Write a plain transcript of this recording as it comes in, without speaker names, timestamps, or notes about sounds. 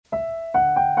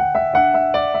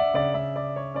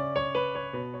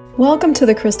Welcome to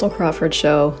the Crystal Crawford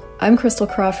Show. I'm Crystal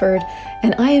Crawford,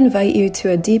 and I invite you to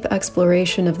a deep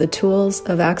exploration of the tools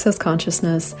of access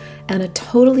consciousness and a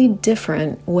totally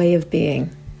different way of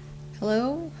being.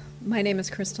 Hello, my name is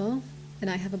Crystal, and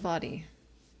I have a body.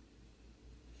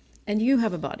 And you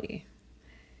have a body.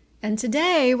 And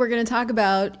today we're going to talk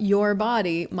about your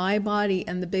body, my body,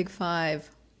 and the Big Five.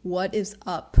 What is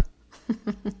up?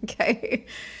 Okay.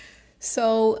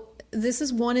 So this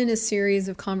is one in a series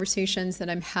of conversations that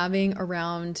I'm having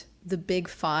around the Big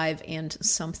Five and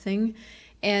something.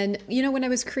 And, you know, when I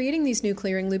was creating these new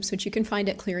clearing loops, which you can find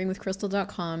at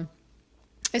clearingwithcrystal.com,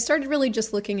 I started really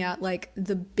just looking at like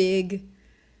the big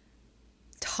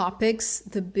topics,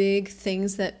 the big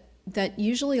things that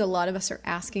usually a lot of us are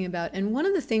asking about. And one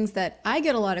of the things that I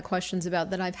get a lot of questions about,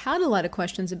 that I've had a lot of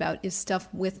questions about, is stuff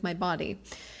with my body.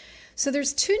 So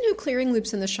there's two new clearing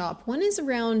loops in the shop. One is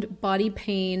around body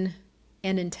pain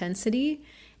and intensity,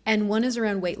 and one is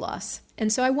around weight loss.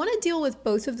 And so I want to deal with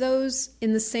both of those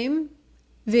in the same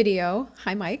video.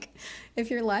 Hi, Mike. If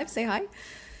you're live, say hi.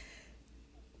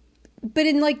 But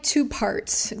in like two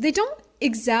parts. They don't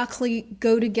exactly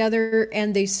go together,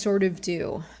 and they sort of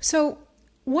do. So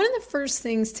one of the first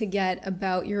things to get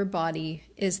about your body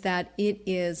is that it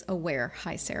is aware.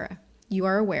 Hi, Sarah. You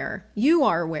are aware. You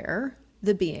are aware,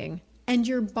 the being, and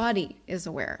your body is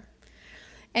aware.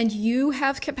 And you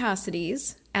have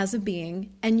capacities as a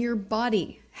being, and your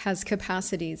body has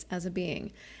capacities as a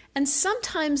being. And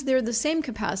sometimes they're the same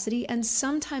capacity, and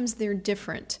sometimes they're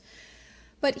different.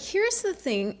 But here's the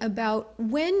thing about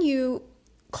when you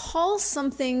call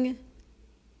something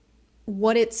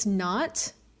what it's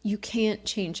not, you can't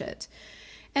change it.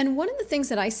 And one of the things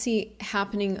that I see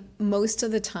happening most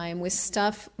of the time with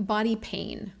stuff, body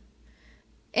pain,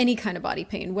 any kind of body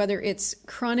pain, whether it's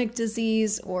chronic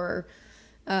disease or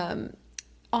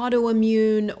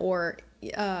autoimmune or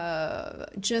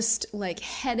just like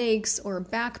headaches or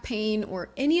back pain or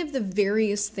any of the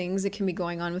various things that can be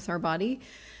going on with our body,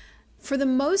 for the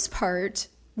most part,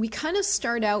 we kind of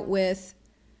start out with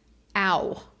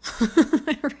ow,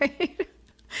 right?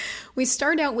 We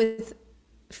start out with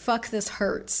fuck, this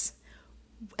hurts.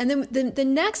 And then the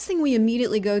next thing we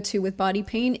immediately go to with body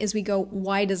pain is we go,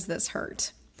 why does this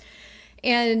hurt?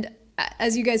 And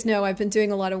as you guys know, I've been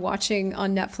doing a lot of watching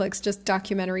on Netflix, just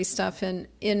documentary stuff. And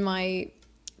in my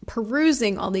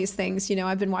perusing all these things, you know,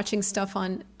 I've been watching stuff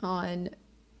on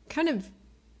kind of,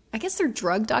 I guess they're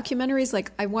drug documentaries.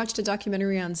 Like I watched a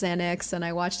documentary on Xanax, and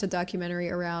I watched a documentary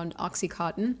around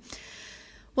Oxycontin.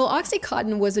 Well,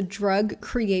 Oxycontin was a drug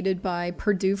created by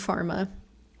Purdue Pharma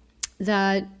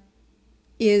that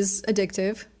is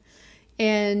addictive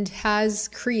and has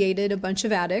created a bunch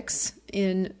of addicts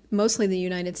in mostly the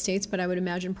United States, but I would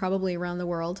imagine probably around the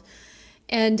world.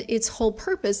 And its whole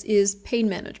purpose is pain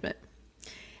management.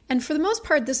 And for the most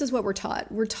part, this is what we're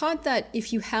taught. We're taught that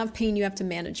if you have pain, you have to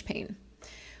manage pain.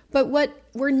 But what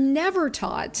we're never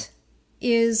taught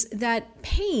is that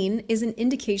pain is an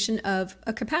indication of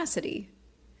a capacity.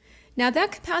 Now,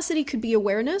 that capacity could be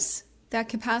awareness. That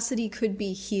capacity could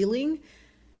be healing.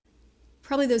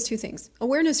 Probably those two things,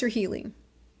 awareness or healing.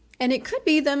 And it could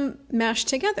be them mashed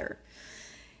together.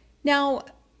 Now,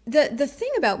 the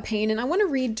thing about pain, and I want to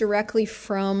read directly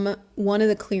from one of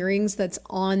the clearings that's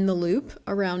on the loop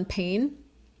around pain.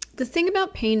 The thing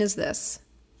about pain is this.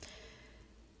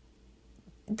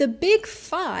 The Big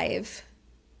Five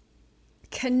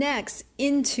connects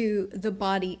into the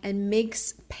body and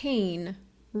makes pain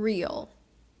real.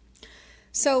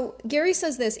 So Gary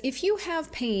says this, if you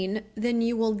have pain, then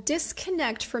you will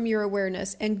disconnect from your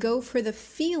awareness and go for the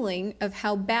feeling of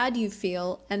how bad you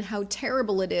feel and how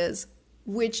terrible it is,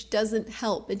 which doesn't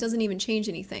help. It doesn't even change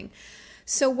anything.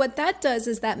 So what that does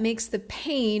is that makes the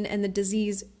pain and the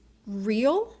disease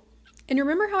real. And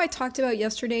remember how I talked about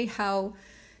yesterday how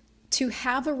to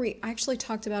have I actually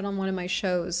talked about on one of my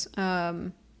shows.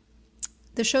 The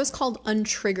show's called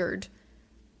Untriggered.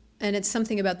 And it's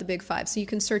something about the Big Five. So you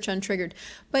can search Untriggered.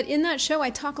 But in that show,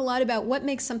 I talk a lot about what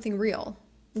makes something real.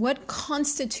 What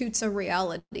constitutes a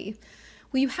reality?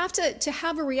 Well, you have to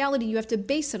have a reality, you have to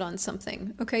base it on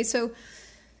something. Okay, so,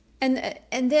 and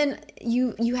then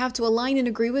you have to align and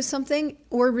agree with something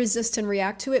or resist and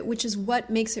react to it, which is what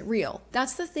makes it real.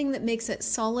 That's the thing that makes it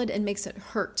solid and makes it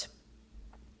hurt.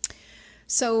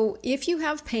 So if you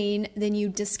have pain, then you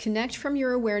disconnect from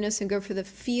your awareness and go for the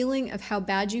feeling of how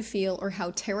bad you feel or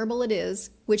how terrible it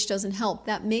is, which doesn't help.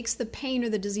 That makes the pain or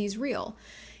the disease real.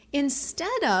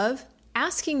 Instead of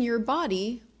asking your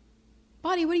body,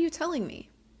 what are you telling me?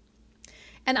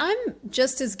 And I'm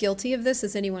just as guilty of this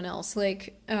as anyone else.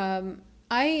 Like,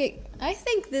 I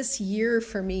think this year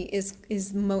for me is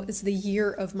the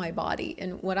year of my body.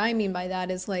 And what I mean by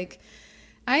that is like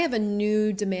I have a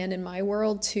new demand in my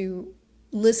world to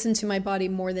listen to my body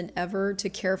more than ever, to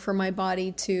care for my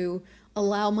body, to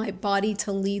allow my body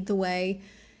to lead the way,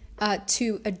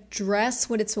 to address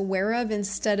what it's aware of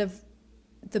instead of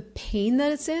the pain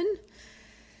that it's in.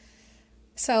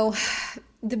 So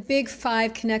the big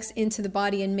five connects into the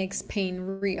body and makes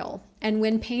pain real. And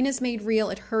when pain is made real,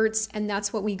 it hurts. And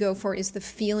that's what we go for, is the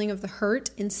feeling of the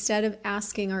hurt instead of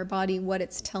asking our body what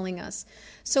it's telling us.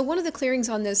 So one of the clearings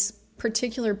on this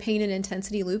particular pain and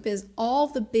intensity loop is all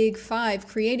the big five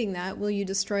creating that. Will you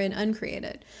destroy and uncreate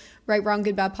it? Right, wrong,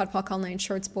 good, bad, POD, POC, all nine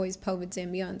shorts, boys, povids,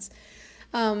 and beyonds.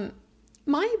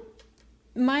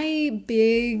 My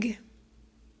big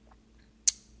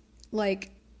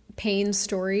like pain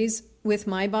stories with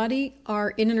my body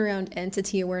are in and around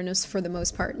entity awareness for the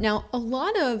most part. Now, a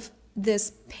lot of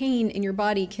this pain in your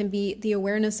body can be the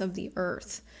awareness of the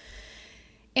earth.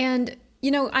 And,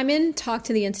 you know, I'm in Talk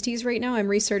to the Entities right now. I'm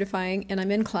recertifying and I'm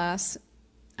in class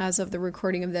as of the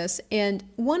recording of this. And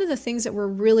one of the things that we're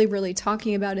really, really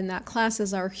talking about in that class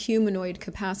is our humanoid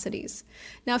capacities.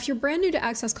 Now, if you're brand new to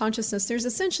Access Consciousness, there's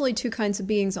essentially two kinds of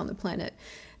beings on the planet.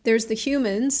 There's the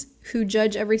humans who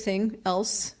judge everything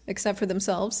else except for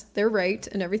themselves. They're right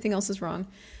and everything else is wrong.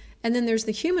 And then there's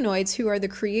the humanoids who are the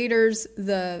creators,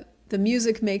 the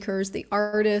music makers, the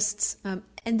artists,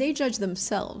 and they judge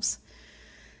themselves.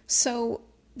 So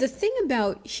the thing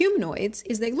about humanoids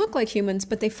is they look like humans,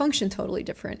 but they function totally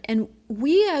different. And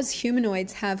we as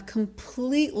humanoids have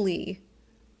completely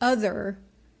other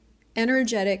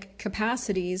energetic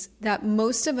capacities that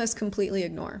most of us completely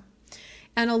ignore.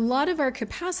 And a lot of our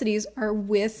capacities are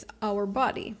with our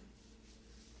body.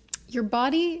 Your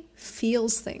body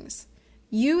feels things.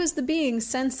 You as the being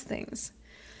sense things.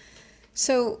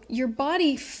 So your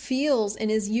body feels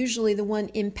and is usually the one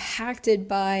impacted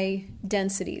by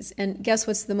densities. And guess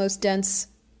what's the most dense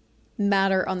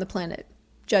matter on the planet?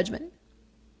 Judgment.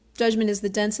 Judgment is the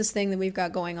densest thing that we've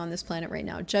got going on this planet right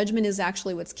now. Judgment is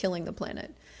actually what's killing the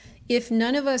planet. If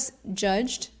none of us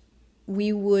judged,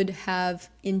 we would have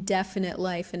indefinite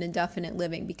life and indefinite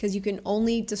living, because you can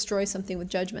only destroy something with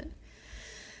judgment.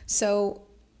 So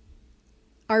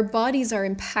our bodies are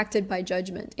impacted by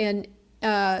judgment. And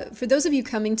for those of you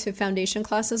coming to foundation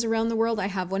classes around the world, I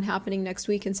have one happening next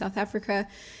week in South Africa.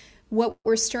 What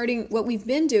we've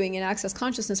been doing in Access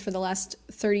Consciousness for the last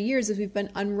 30 years is we've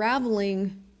been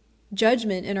unraveling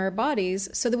judgment in our bodies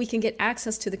so that we can get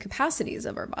access to the capacities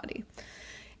of our body.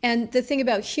 And the thing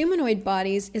about humanoid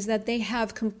bodies is that they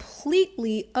have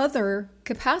completely other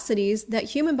capacities that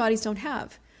human bodies don't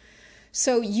have.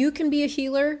 So you can be a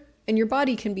healer and your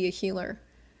body can be a healer.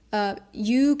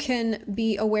 You can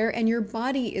be aware and your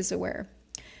body is aware.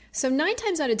 So 9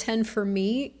 times out of 10 for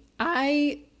me,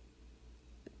 I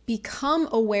become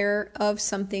aware of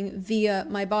something via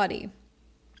my body.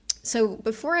 So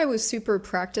before I was super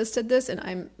practiced at this,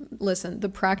 and the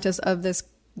practice of this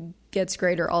gets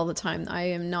greater all the time.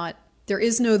 There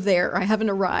is no there. I haven't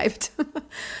arrived.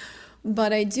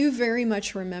 But I do very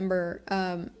much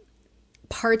remember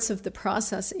parts of the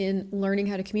process in learning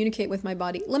how to communicate with my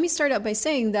body. Let me start out by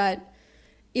saying that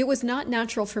it was not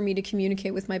natural for me to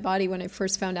communicate with my body when I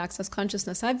first found Access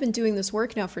Consciousness. I've been doing this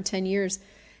work now for 10 years.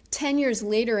 10 years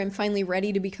later, I'm finally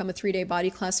ready to become a 3-day body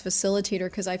class facilitator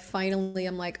because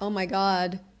I'm like, oh my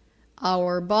God,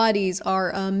 our bodies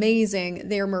are amazing.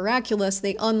 They're miraculous.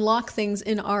 They unlock things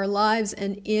in our lives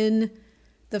and in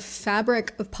the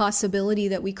fabric of possibility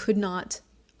that we could not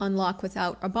unlock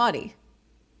without a body.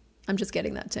 I'm just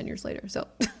getting that 10 years later. So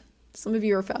some of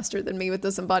you are faster than me with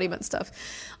this embodiment stuff.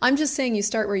 I'm just saying you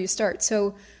start where you start.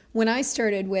 So when I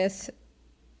started with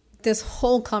this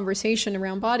whole conversation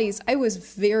around bodies, I was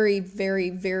very,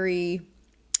 very, very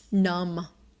numb.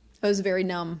 I was very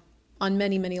numb on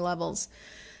many, many levels.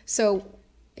 So,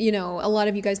 you know, a lot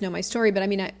of you guys know my story, but I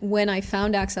mean, when I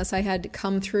found Access, I had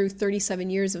come through 37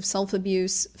 years of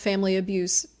self-abuse, family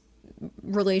abuse,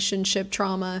 relationship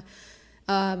trauma.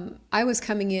 I was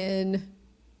coming in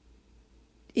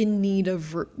need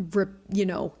of,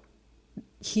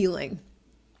 healing.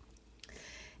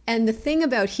 And the thing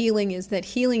about healing is that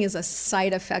healing is a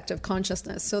side effect of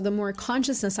consciousness. So the more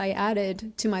consciousness I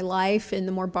added to my life and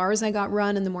the more bars I got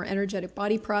run and the more energetic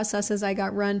body processes I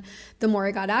got run, the more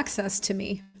I got access to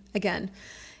me again.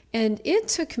 And it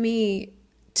took me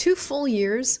 2 full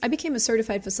years. I became a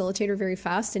certified facilitator very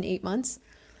fast in 8 months.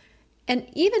 And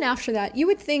even after that, you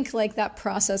would think like that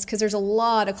process, because there's a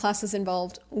lot of classes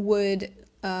involved, would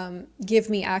give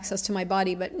me access to my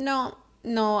body. But no,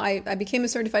 no, I became a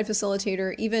certified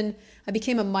facilitator. Even I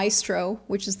became a maestro,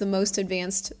 which is the most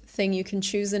advanced thing you can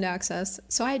choose in Access.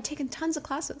 So I had taken tons of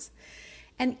classes.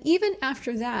 And even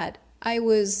after that, I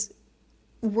was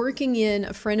working in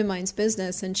a friend of mine's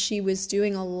business, and she was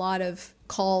doing a lot of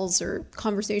calls or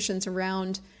conversations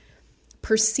around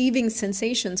perceiving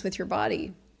sensations with your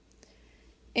body.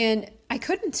 And I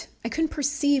couldn't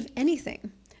perceive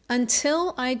anything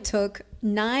until I took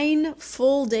 9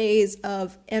 full days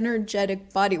of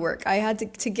energetic body work. I had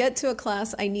to get to a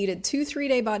class, I needed 2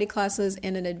 3-day body classes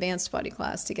and an advanced body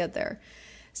class to get there.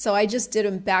 So I just did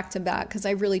them back to back because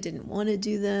I really didn't want to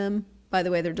do them. By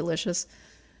the way, they're delicious.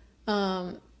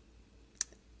 But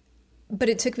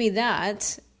it took me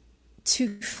that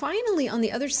to finally, on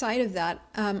the other side of that,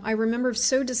 I remember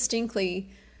so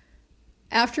distinctly,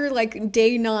 after like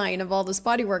day 9 of all this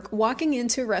body work, walking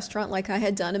into a restaurant like I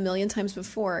had done a million times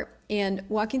before, and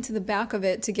walking to the back of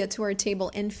it to get to our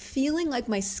table and feeling like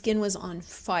my skin was on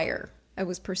fire. I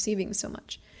was perceiving so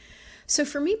much. So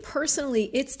for me personally,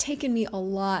 it's taken me a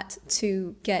lot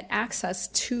to get access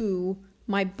to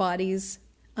my body's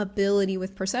ability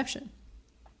with perception.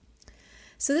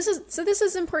 So this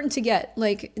is important to get.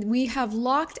 Like, we have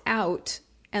locked out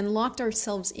and locked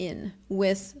ourselves in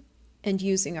with and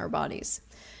using our bodies,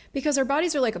 because our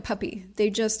bodies are like a puppy. They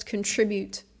just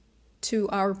contribute to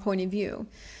our point of view.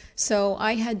 So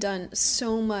I had done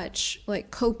so much like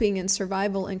coping and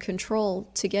survival and control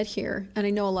to get here. And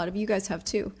I know a lot of you guys have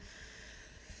too.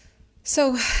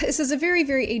 So this is a very,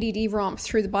 very ADD romp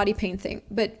through the body pain thing.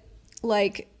 But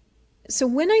so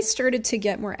when I started to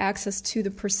get more access to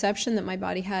the perception that my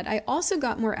body had, I also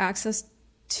got more access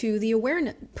to the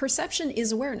awareness. Perception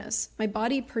is awareness. My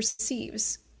body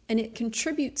perceives, and it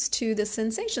contributes to the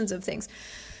sensations of things.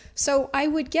 So I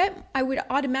would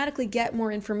automatically get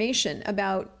more information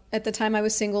about, at the time I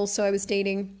was single, so I was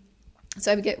dating.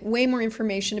 So I would get way more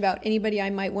information about anybody I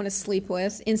might want to sleep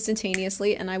with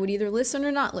instantaneously, and I would either listen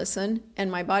or not listen,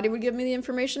 and my body would give me the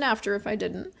information after if I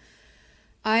didn't.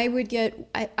 I would get,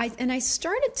 I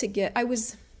started to get,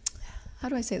 how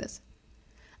do I say this?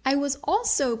 I was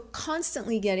also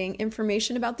constantly getting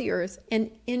information about the earth and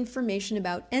information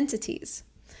about entities.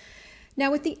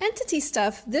 Now with the entity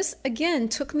stuff, this again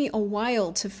took me a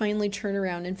while to finally turn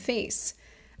around and face.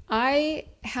 I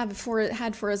had for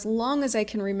as long as I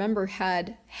can remember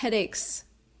had headaches,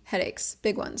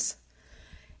 big ones.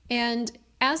 And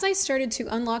as I started to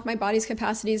unlock my body's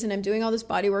capacities, and I'm doing all this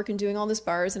body work and doing all this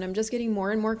bars, and I'm just getting more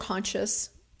and more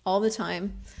conscious all the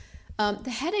time,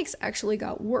 the headaches actually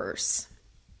got worse.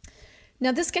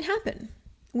 Now this can happen.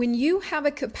 When you have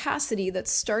a capacity that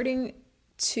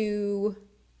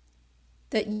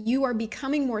you are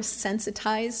becoming more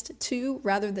sensitized to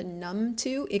rather than numb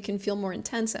to, it can feel more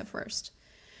intense at first.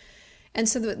 And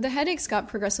so the headaches got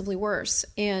progressively worse.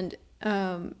 And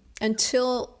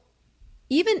until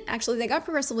even actually they got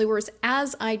progressively worse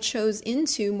as I chose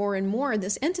into more and more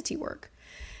this entity work.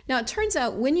 Now it turns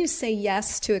out when you say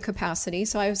yes to a capacity,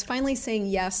 so I was finally saying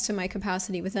yes to my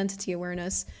capacity with entity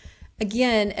awareness,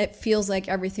 again, it feels like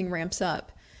everything ramps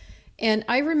up. And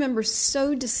I remember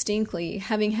so distinctly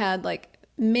having had like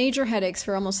major headaches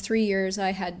for almost 3 years.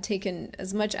 I had taken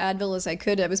as much Advil as I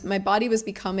could. My body was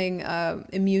becoming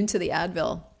immune to the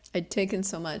Advil. I'd taken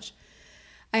so much.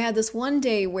 I had this one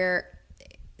day where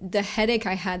the headache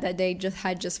I had that day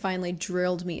just finally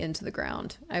drilled me into the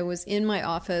ground. I was in my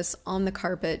office on the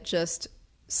carpet just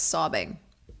sobbing.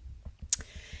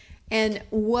 And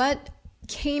what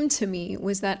came to me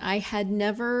was that I had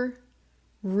never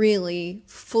really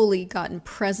fully gotten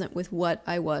present with what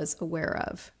I was aware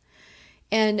of.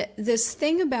 And this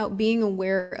thing about being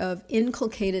aware of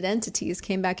inculcated entities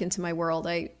came back into my world.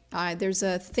 There's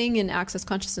a thing in Access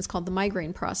Consciousness called the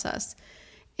migraine process.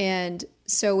 And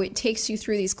so it takes you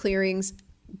through these clearings,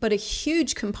 but a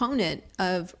huge component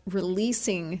of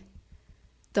releasing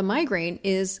the migraine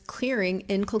is clearing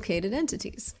inculcated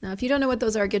entities. Now, if you don't know what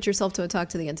those are, get yourself to a Talk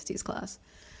to the Entities class.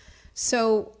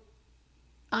 So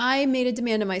I made a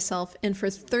demand of myself, and for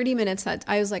 30 minutes,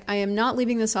 I was like, I am not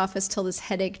leaving this office till this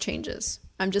headache changes.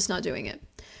 I'm just not doing it.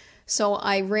 So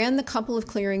I ran the couple of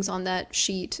clearings on that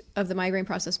sheet of the migraine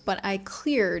process, but I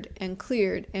cleared and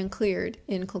cleared and cleared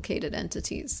inculcated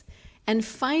entities. And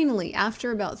finally,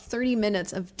 after about 30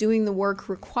 minutes of doing the work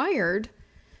required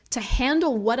to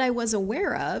handle what I was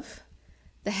aware of,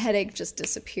 the headache just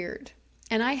disappeared.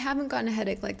 And I haven't gotten a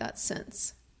headache like that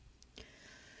since.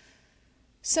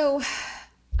 So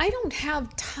I don't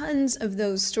have tons of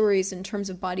those stories in terms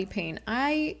of body pain.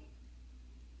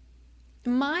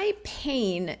 My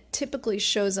pain typically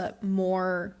shows up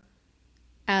more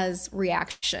as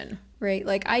reaction right?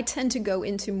 Like I tend to go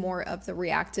into more of the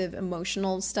reactive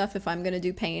emotional stuff if I'm going to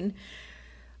do pain.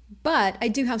 But I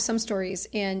do have some stories.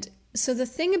 And so the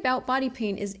thing about body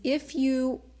pain is if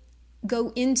you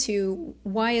go into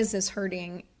why is this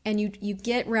hurting and you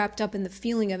get wrapped up in the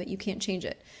feeling of it, you can't change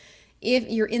it. If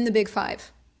you're in the big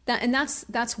five,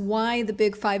 that's why the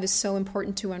big five is so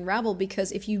important to unravel,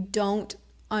 because if you don't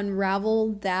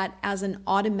unravel that as an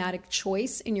automatic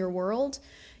choice in your world,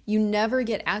 you never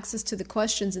get access to the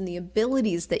questions and the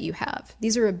abilities that you have.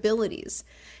 These are abilities.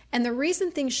 And the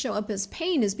reason things show up as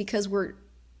pain is because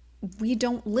we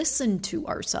don't listen to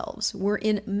ourselves. We're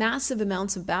in massive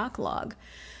amounts of backlog.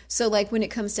 So like when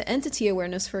it comes to entity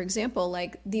awareness, for example,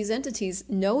 like these entities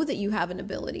know that you have an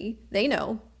ability. They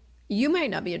know. You might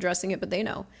not be addressing it, but they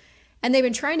know. And they've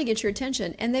been trying to get your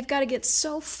attention, and they've got to get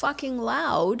so fucking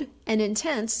loud and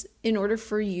intense in order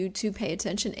for you to pay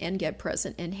attention and get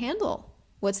present and handle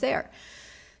what's there.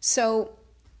 So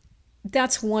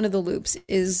that's one of the loops,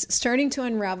 is starting to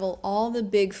unravel all the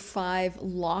big five,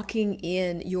 locking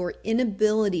in your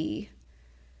inability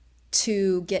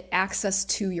to get access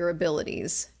to your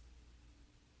abilities.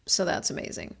 So that's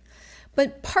amazing.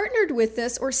 But partnered with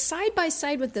this, or side by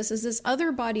side with this, is this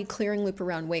other body clearing loop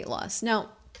around weight loss. Now,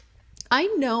 I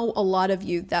know a lot of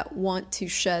you that want to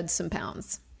shed some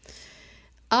pounds.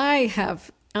 I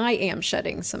am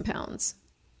shedding some pounds.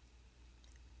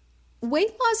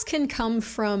 Weight loss can come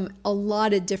from a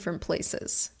lot of different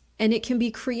places, and it can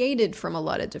be created from a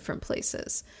lot of different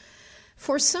places.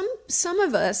 For some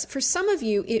of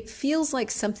you, it feels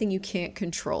like something you can't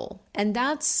control, and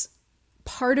that's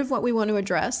part of what we want to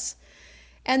address.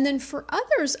 And then for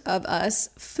others of us,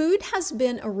 food has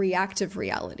been a reactive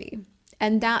reality.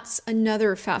 And that's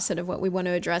another facet of what we want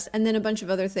to address. And then a bunch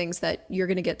of other things that you're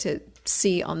going to get to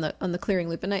see on the clearing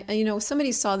loop. And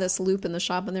somebody saw this loop in the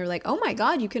shop and they're like, oh my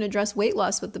God, you can address weight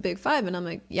loss with the big five. And I'm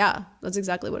like, yeah, that's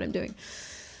exactly what I'm doing.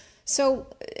 So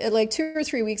like 2 or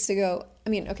 3 weeks ago,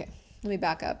 okay, let me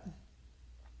back up.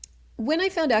 When I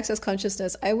found Access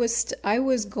Consciousness, I was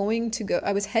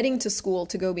heading to school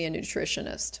to go be a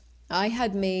nutritionist. I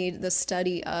had made the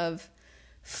study of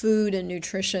food and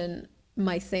nutrition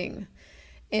my thing.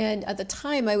 And at the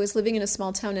time I was living in a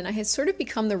small town, and I had sort of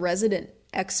become the resident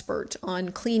expert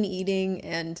on clean eating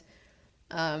and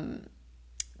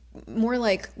more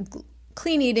like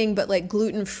clean eating, but like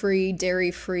gluten-free,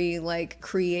 dairy-free, like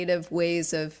creative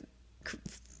ways of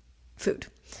food.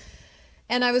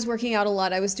 And I was working out a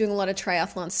lot. I was doing a lot of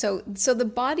triathlons. So the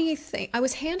body thing, I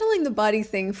was handling the body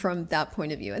thing from that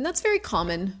point of view. And that's very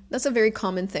common. That's a very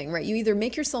common thing, right? You either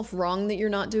make yourself wrong that you're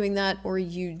not doing that, or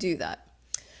you do that.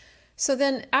 So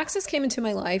then Access came into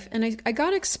my life, and I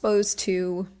got exposed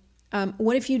to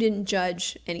what if you didn't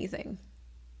judge anything?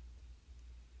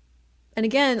 And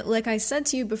again, like I said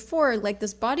to you before, like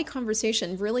this body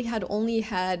conversation really had only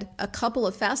had a couple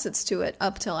of facets to it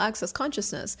up till Access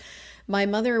Consciousness. My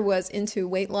mother was into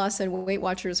weight loss and Weight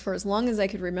Watchers for as long as I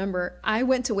could remember. I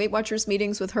went to Weight Watchers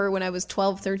meetings with her when I was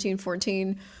 12, 13,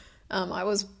 14. I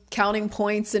was counting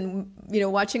points and,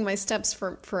 watching my steps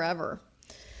for forever.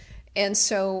 And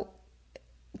so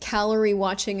calorie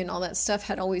watching and all that stuff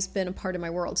had always been a part of my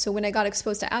world. So when I got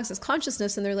exposed to Access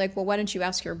Consciousness and they're like, well, why don't you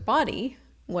ask your body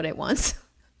what it wants?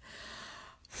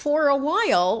 For a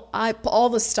while, all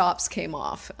the stops came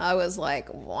off. I was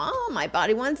like, wow, my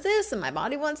body wants this and my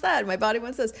body wants that and my body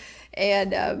wants this.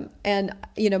 And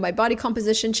my body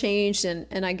composition changed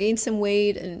and I gained some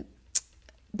weight.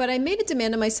 But I made a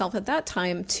demand on myself at that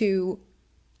time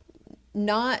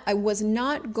I was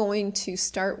not going to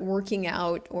start working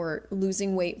out or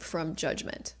losing weight from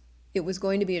judgment. It was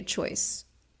going to be a choice,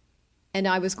 and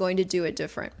I was going to do it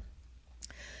different.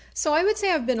 So I would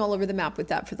say I've been all over the map with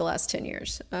that for the last 10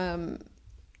 years. But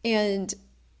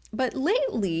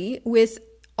lately, with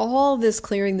all this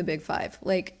clearing the big five,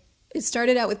 like it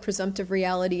started out with presumptive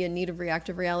reality and need of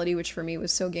reactive reality, which for me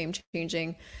was so game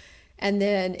changing. And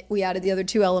then we added the other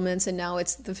two elements, and now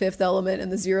it's the fifth element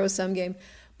and the zero sum game.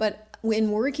 But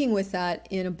when working with that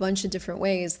in a bunch of different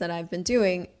ways that I've been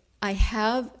doing, I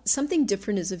have something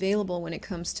different is available when it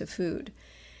comes to food.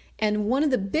 And one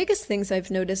of the biggest things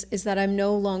I've noticed is that I'm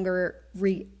no longer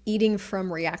eating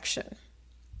from reaction.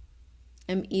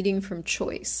 I'm eating from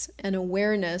choice and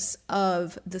awareness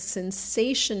of the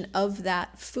sensation of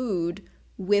that food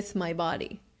with my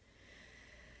body.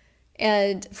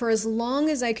 And for as long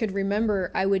as I could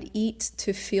remember, I would eat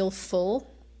to feel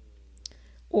full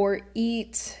or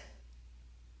eat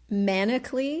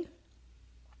manically.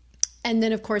 And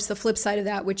then, of course, the flip side of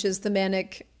that, which is the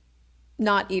manic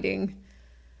not eating,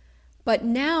 But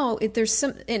now there's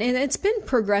some, and it's been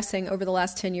progressing over the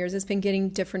last 10 years. It's been getting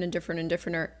different and different and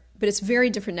different, but it's very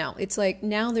different now. It's like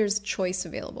now there's choice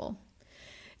available.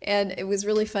 And it was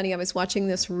really funny. I was watching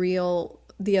this reel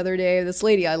the other day. This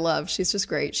lady I love, she's just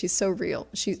great. She's so real.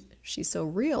 She's so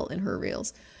real in her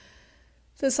reels.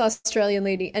 This Australian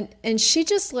lady, and she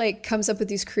just like comes up with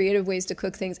these creative ways to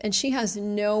cook things, and she has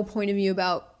no point of view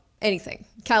about anything.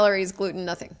 Calories, gluten,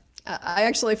 nothing. I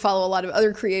actually follow a lot of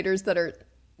other creators that are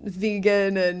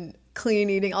vegan and clean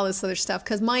eating, all this other stuff,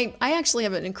 because I actually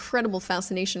have an incredible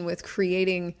fascination with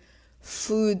creating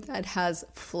food that has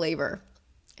flavor.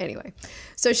 Anyway,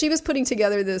 so she was putting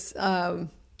together this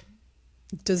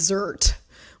dessert.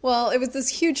 Well, it was this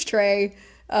huge tray,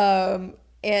 and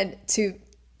to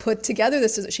put together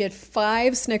this dessert, she had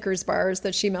 5 Snickers bars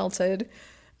that she melted,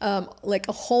 like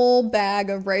a whole bag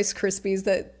of Rice Krispies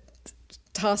that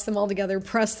tossed them all together,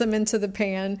 pressed them into the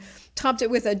pan, topped it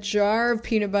with a jar of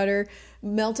peanut butter,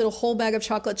 melted a whole bag of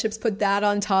chocolate chips, put that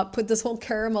on top, put this whole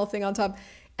caramel thing on top.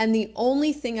 And the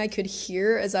only thing I could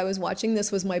hear as I was watching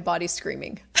this was my body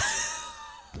screaming.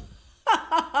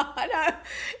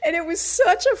 And it was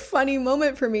such a funny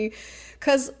moment for me,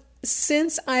 because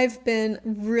since I've been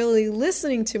really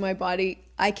listening to my body,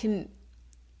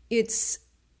 it's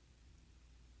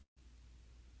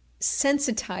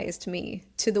sensitized me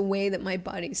to the way that my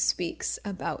body speaks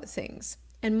about things.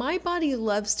 And my body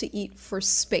loves to eat for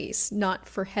space, not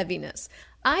for heaviness.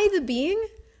 I, the being,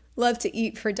 love to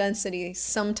eat for density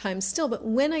sometimes still, but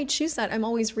when I choose that, I'm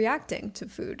always reacting to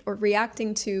food or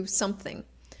reacting to something.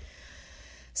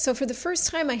 So for the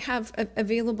first time, I have an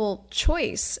available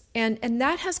choice, and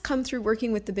that has come through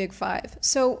working with the Big Five.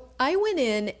 So I went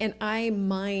in and I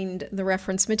mined the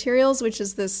reference materials, which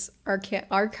is this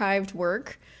archived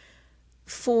work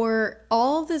for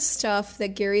all the stuff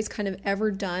that Gary's kind of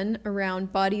ever done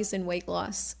around bodies and weight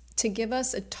loss, to give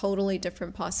us a totally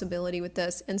different possibility with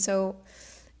this. And so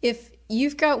if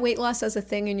you've got weight loss as a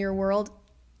thing in your world,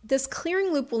 these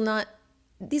clearing loops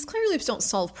don't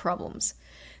solve problems.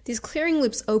 These clearing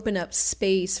loops open up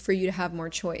space for you to have more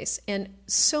choice. And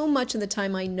so much of the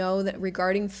time I know that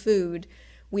regarding food,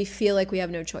 we feel like we have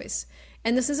no choice.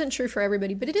 And this isn't true for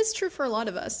everybody, but it is true for a lot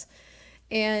of us.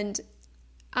 And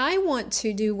I want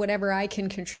to do whatever I can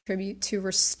contribute to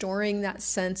restoring that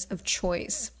sense of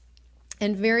choice.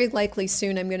 And very likely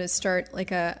soon I'm going to start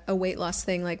like a weight loss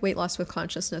thing, like weight loss with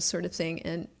consciousness sort of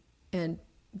thing, and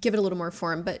give it a little more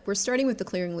form. But we're starting with the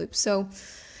clearing loop. So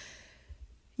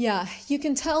yeah, you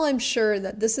can tell, I'm sure,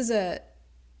 that this is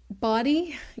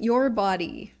your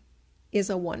body is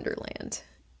a wonderland.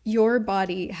 Your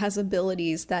body has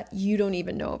abilities that you don't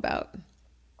even know about.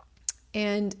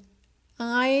 And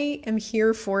I am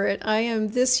here for it.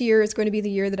 This year is going to be the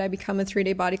year that I become a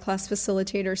 3-day body class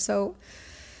facilitator. So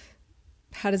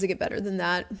how does it get better than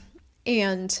that?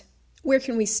 And where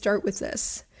can we start with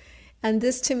this? And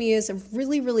this to me is a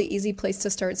really, really easy place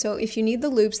to start. So if you need the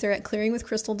loops, they're at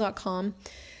clearingwithcrystal.com.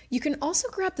 You can also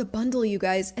grab the bundle, you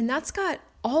guys, and that's got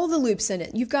all the loops in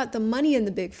it. You've got the money in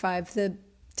the Big Five.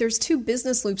 There's 2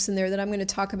 business loops in there that I'm going to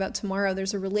talk about tomorrow.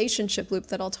 There's a relationship loop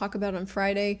that I'll talk about on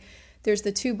Friday. There's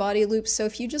the 2 body loops. So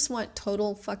if you just want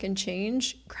total fucking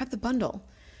change, grab the bundle.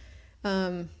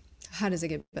 How does it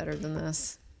get better than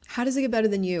this? How does it get better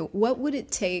than you? What would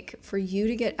it take for you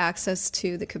to get access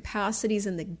to the capacities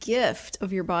and the gift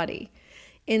of your body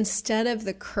instead of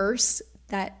the curse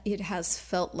that it has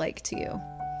felt like to you?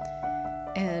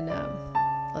 And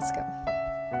let's go.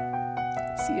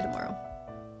 See you tomorrow.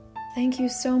 Thank you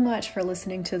so much for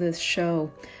listening to this show.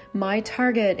 My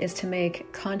target is to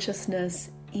make consciousness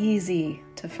easy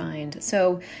to find.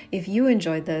 So if you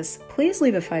enjoyed this, please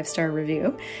leave a 5-star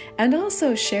review, and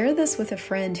also share this with a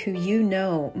friend who you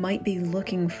know might be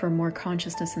looking for more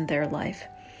consciousness in their life.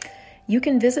 You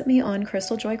can visit me on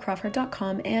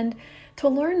crystaljoycrawford.com, and to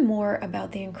learn more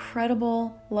about the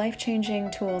incredible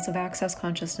life-changing tools of Access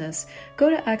Consciousness, go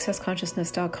to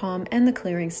accessconsciousness.com and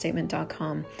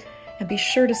theclearingstatement.com, and be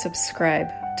sure to subscribe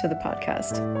to the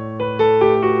podcast.